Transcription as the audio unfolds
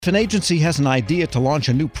If an agency has an idea to launch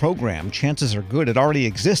a new program, chances are good it already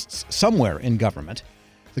exists somewhere in government.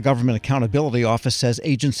 The Government Accountability Office says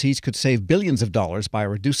agencies could save billions of dollars by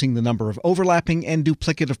reducing the number of overlapping and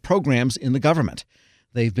duplicative programs in the government.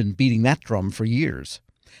 They've been beating that drum for years.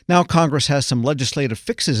 Now Congress has some legislative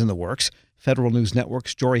fixes in the works. Federal News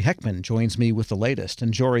Network's Jory Heckman joins me with the latest.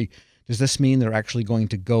 And Jory, does this mean they're actually going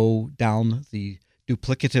to go down the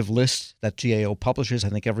duplicative list that GAO publishes, I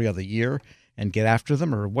think, every other year and get after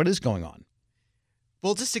them, or what is going on?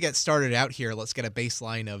 Well, just to get started out here, let's get a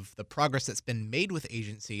baseline of the progress that's been made with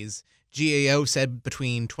agencies. GAO said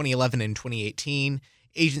between 2011 and 2018,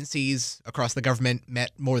 agencies across the government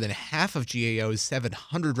met more than half of GAO's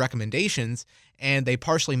 700 recommendations, and they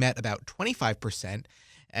partially met about 25%.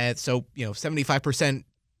 So, 75%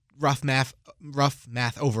 rough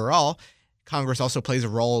math overall. Congress also plays a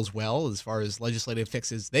role as well as far as legislative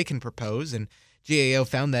fixes they can propose, and GAO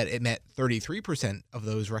found that it met 33% of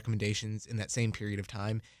those recommendations in that same period of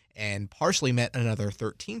time and partially met another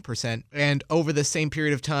 13%. And over the same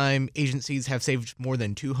period of time, agencies have saved more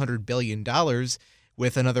than $200 billion,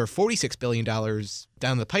 with another $46 billion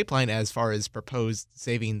down the pipeline as far as proposed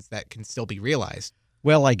savings that can still be realized.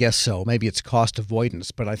 Well, I guess so. Maybe it's cost avoidance,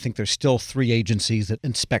 but I think there's still 3 agencies that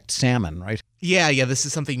inspect salmon, right? Yeah, this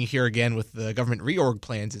is something you hear again with the government reorg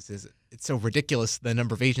plans. It's so ridiculous, the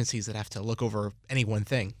number of agencies that have to look over any one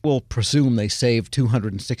thing. We'll presume they saved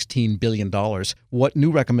 $216 billion. What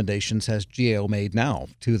new recommendations has GAO made now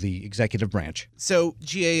to the executive branch? So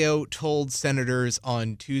GAO told senators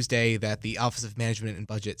on Tuesday that the Office of Management and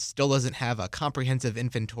Budget still doesn't have a comprehensive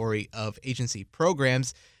inventory of agency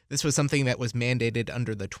programs. This was something that was mandated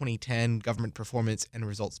under the 2010 Government Performance and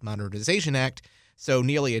Results Modernization Act. So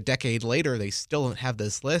nearly a decade later, they still don't have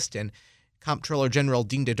this list. And Comptroller General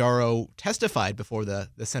Dean Dodaro testified before the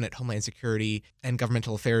Senate Homeland Security and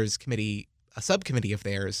Governmental Affairs Committee, a subcommittee of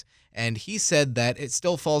theirs. And he said that it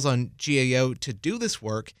still falls on GAO to do this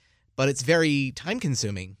work, but it's very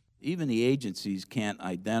time-consuming. Even the agencies can't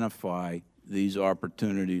identify these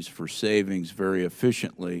opportunities for savings very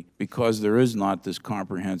efficiently because there is not this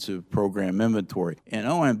comprehensive program inventory. And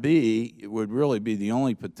OMB would really be the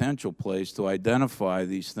only potential place to identify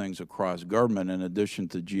these things across government in addition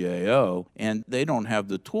to GAO, and they don't have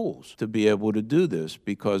the tools to be able to do this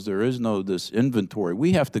because there is no this inventory.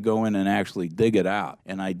 We have to go in and actually dig it out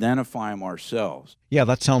and identify them ourselves. Yeah,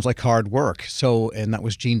 that sounds like hard work. And that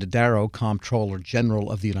was Gene Dodaro, Comptroller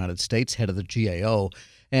General of the United States, head of the GAO.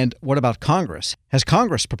 And what about Congress? Has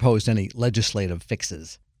Congress proposed any legislative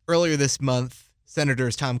fixes? Earlier this month,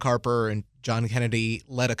 Senators Tom Carper and John Kennedy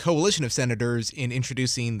led a coalition of senators in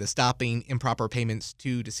introducing the Stopping Improper Payments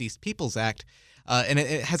to Deceased Peoples Act. And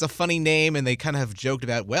it has a funny name, and they kind of have joked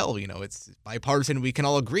about, it's bipartisan. We can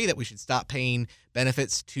all agree that we should stop paying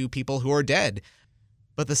benefits to people who are dead.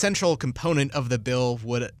 But the central component of the bill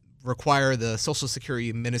would require the Social Security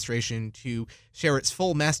Administration to share its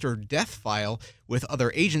full master death file with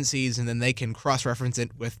other agencies, and then they can cross-reference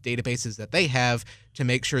it with databases that they have to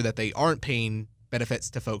make sure that they aren't paying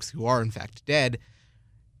benefits to folks who are in fact dead.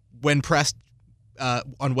 When pressed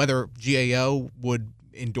on whether GAO would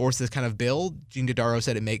endorse this kind of bill, Gene Dodaro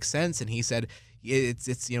said it makes sense, and he said it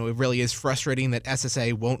really is frustrating that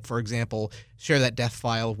SSA won't, for example, share that death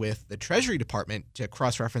file with the Treasury Department to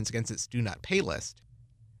cross-reference against its do not pay list.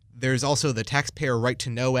 There's also the Taxpayer Right to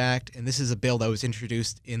Know Act, and this is a bill that was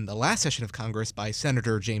introduced in the last session of Congress by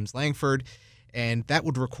Senator James Lankford, and that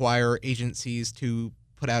would require agencies to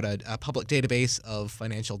put out a public database of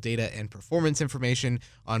financial data and performance information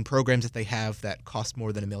on programs that they have that cost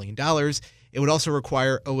more than $1 million. It would also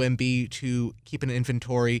require OMB to keep an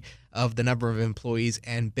inventory of the number of employees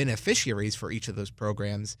and beneficiaries for each of those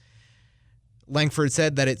programs. Lankford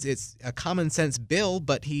said that it's a common sense bill,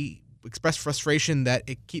 but he expressed frustration that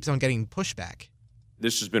it keeps on getting pushback.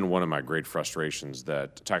 This has been one of my great frustrations,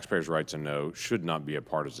 that taxpayers' right to know should not be a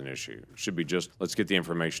partisan issue. It should be just, let's get the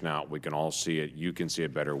information out. We can all see it. You can see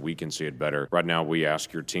it better. We can see it better. Right now, we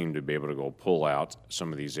ask your team to be able to go pull out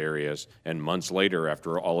some of these areas, and months later,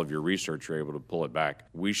 after all of your research, you're able to pull it back.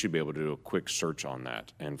 We should be able to do a quick search on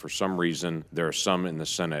that. And for some reason, there are some in the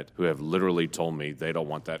Senate who have literally told me they don't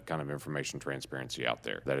want that kind of information transparency out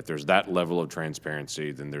there. That if there's that level of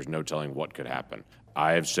transparency, then there's no telling what could happen.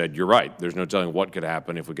 I have said, you're right. There's no telling what could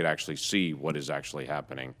happen if we could actually see what is actually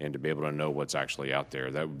happening and to be able to know what's actually out there.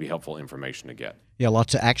 That would be helpful information to get. Yeah,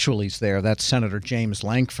 lots of actualities there. That's Senator James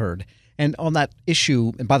Lankford. And on that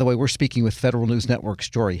issue, and by the way, we're speaking with Federal News Network's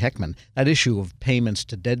Jory Heckman, that issue of payments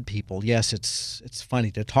to dead people, yes, it's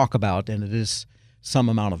funny to talk about, and it is some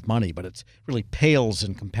amount of money, but it really pales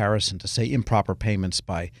in comparison to, say, improper payments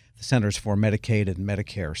by the Centers for Medicaid and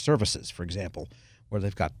Medicare Services, for example, where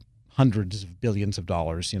they've got hundreds of billions of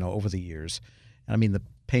dollars, over the years. And I mean, the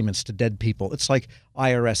payments to dead people, it's like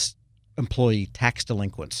IRS employee tax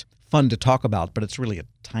delinquents. Fun to talk about, but it's really a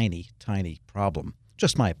tiny, tiny problem.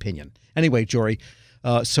 Just my opinion. Anyway, Jory,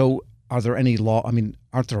 so are there any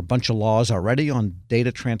aren't there a bunch of laws already on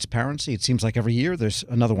data transparency? It seems like every year there's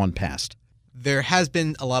another one passed. There has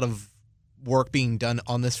been a lot of work being done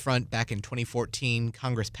on this front. Back in 2014,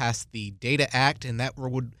 Congress passed the Data Act, and that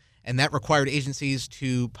required agencies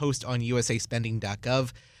to post on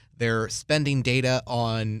usaspending.gov their spending data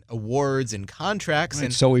on awards and contracts. Right,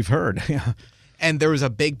 and so we've heard. Yeah. And there was a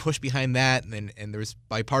big push behind that, and there was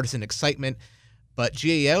bipartisan excitement. But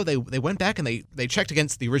GAO, they went back and they checked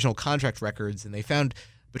against the original contract records, and they found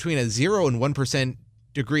between a 0 and 1%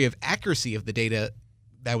 degree of accuracy of the data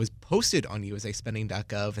that was posted on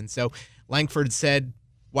usaspending.gov. And so Lankford said,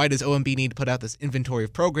 why does OMB need to put out this inventory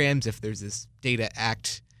of programs if there's this Data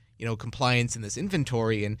Act compliance in this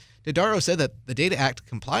inventory? And Dodaro said that the Data Act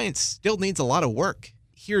compliance still needs a lot of work.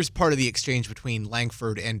 Here's part of the exchange between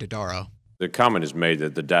Lankford and Dodaro. The comment is made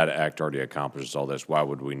that the Data Act already accomplishes all this. Why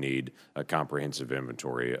would we need a comprehensive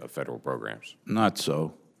inventory of federal programs? Not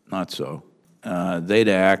so.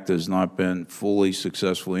 Data Act has not been fully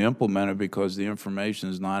successfully implemented because the information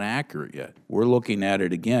is not accurate yet. We're looking at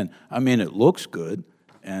it again. I mean, it looks good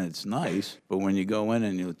and it's nice, but when you go in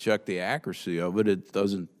and you check the accuracy of it, it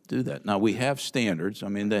doesn't do that. Now, we have standards. I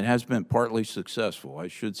mean, that has been partly successful. I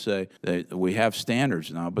should say that we have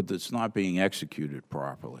standards now, but it's not being executed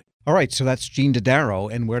properly. All right, so that's Gene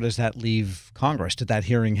Dodaro, and where does that leave Congress? Did that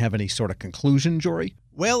hearing have any sort of conclusion, Jory?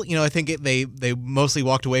 Well, I think they mostly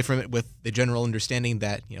walked away from it with the general understanding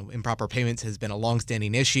that, improper payments has been a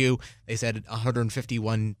longstanding issue. They said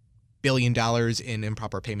 $151 billion in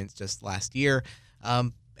improper payments just last year.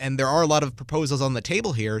 And there are a lot of proposals on the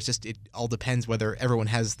table here. It's just it all depends whether everyone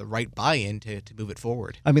has the right buy-in to move it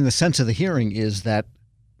forward. I mean, the sense of the hearing is that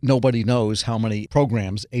nobody knows how many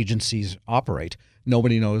programs agencies operate.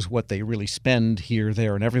 Nobody knows what they really spend here,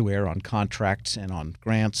 there, and everywhere on contracts and on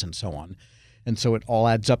grants and so on. And so it all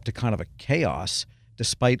adds up to kind of a chaos,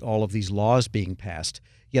 despite all of these laws being passed.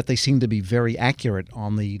 Yet they seem to be very accurate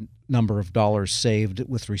on the number of dollars saved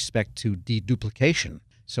with respect to deduplication.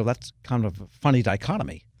 So that's kind of a funny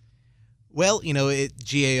dichotomy. Well,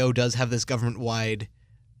 GAO does have this government-wide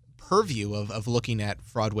purview of looking at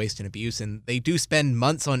fraud, waste, and abuse, and they do spend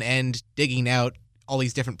months on end digging out all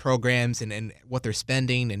these different programs and what they're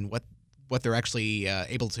spending and what they're actually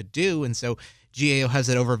able to do. And so GAO has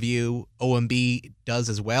that overview. OMB does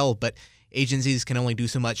as well, but agencies can only do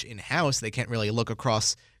so much in-house. They can't really look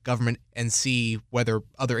across government and see whether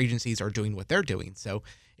other agencies are doing what they're doing. So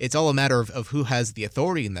it's all a matter of who has the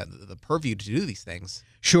authority and the purview to do these things.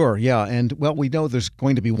 Sure, yeah. And, well, we know there's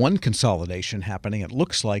going to be one consolidation happening. It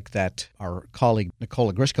looks like that our colleague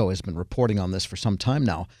Nicola Grisco has been reporting on this for some time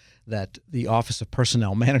now, that the Office of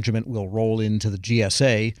Personnel Management will roll into the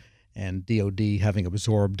GSA, and DOD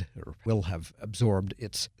will have absorbed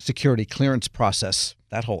its security clearance process,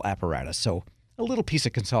 that whole apparatus. So a little piece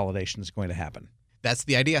of consolidation is going to happen. That's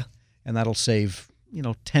the idea. And that'll save,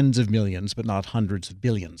 tens of millions, but not hundreds of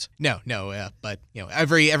billions. No, but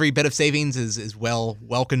every bit of savings is well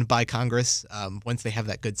welcomed by Congress once they have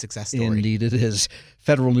that good success story. Indeed it is.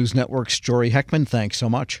 Federal News Network's Jory Heckman, thanks so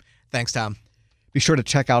much. Thanks, Tom. Be sure to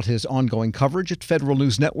check out his ongoing coverage at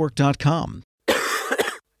federalnewsnetwork.com.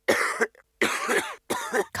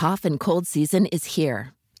 Cough and cold season is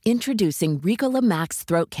here. Introducing Ricola Max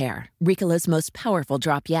Throat Care, Ricola's most powerful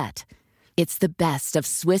drop yet. It's the best of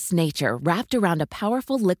Swiss nature wrapped around a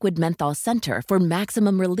powerful liquid menthol center for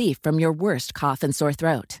maximum relief from your worst cough and sore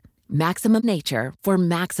throat. Maximum nature for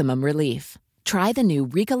maximum relief. Try the new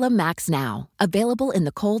Ricola Max now, available in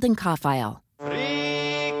the cold and cough aisle.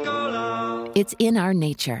 It's in our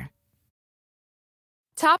nature.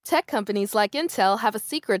 Top tech companies like Intel have a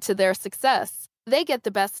secret to their success. They get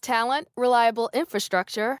the best talent, reliable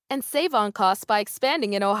infrastructure, and save on costs by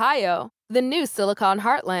expanding in Ohio, the new Silicon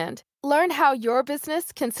Heartland. Learn how your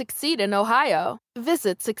business can succeed in Ohio.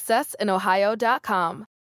 Visit successinohio.com.